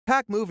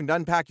Pack, move, and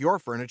unpack your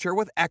furniture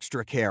with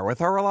extra care with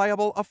our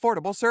reliable,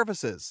 affordable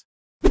services.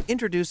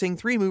 Introducing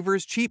 3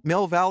 Movers cheap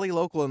Mill Valley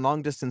local and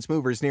long-distance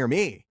movers near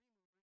me.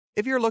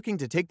 If you're looking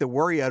to take the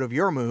worry out of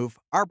your move,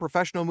 our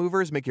professional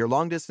movers make your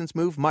long-distance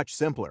move much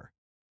simpler.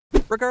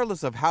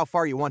 Regardless of how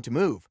far you want to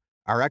move,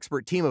 our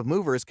expert team of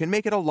movers can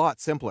make it a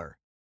lot simpler.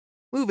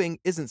 Moving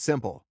isn't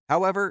simple.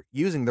 However,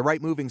 using the right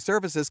moving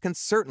services can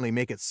certainly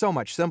make it so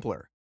much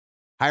simpler.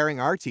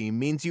 Hiring our team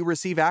means you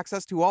receive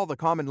access to all the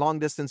common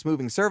long-distance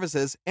moving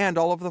services and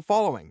all of the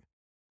following: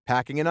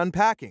 packing and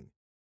unpacking,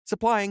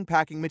 supplying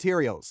packing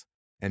materials,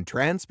 and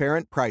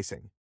transparent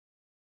pricing.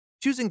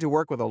 Choosing to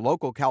work with a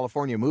local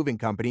California moving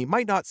company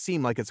might not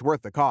seem like it's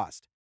worth the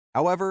cost.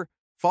 However,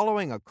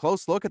 following a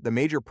close look at the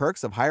major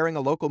perks of hiring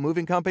a local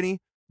moving company,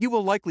 you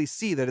will likely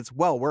see that it's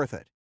well worth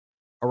it.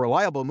 A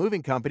reliable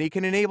moving company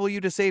can enable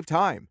you to save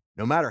time,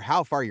 no matter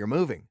how far you're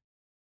moving.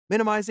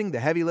 Minimizing the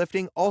heavy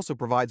lifting also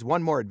provides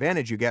one more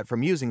advantage you get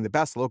from using the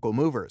best local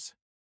movers.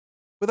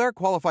 With our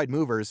qualified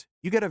movers,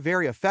 you get a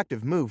very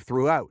effective move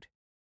throughout.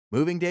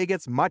 Moving day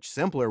gets much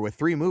simpler with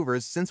 3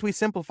 movers since we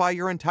simplify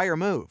your entire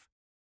move.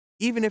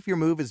 Even if your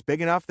move is big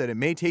enough that it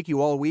may take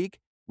you all week,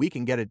 we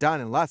can get it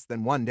done in less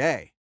than 1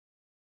 day.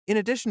 In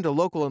addition to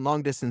local and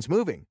long-distance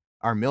moving,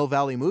 our Mill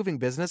Valley moving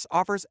business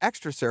offers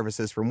extra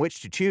services from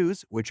which to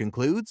choose, which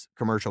includes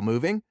commercial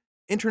moving,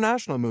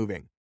 international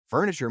moving,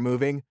 furniture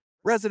moving,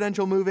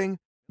 residential moving,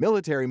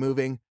 military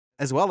moving,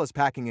 as well as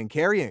packing and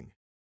carrying.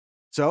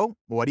 So,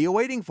 what are you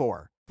waiting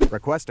for?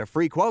 Request a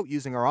free quote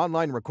using our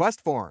online request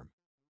form.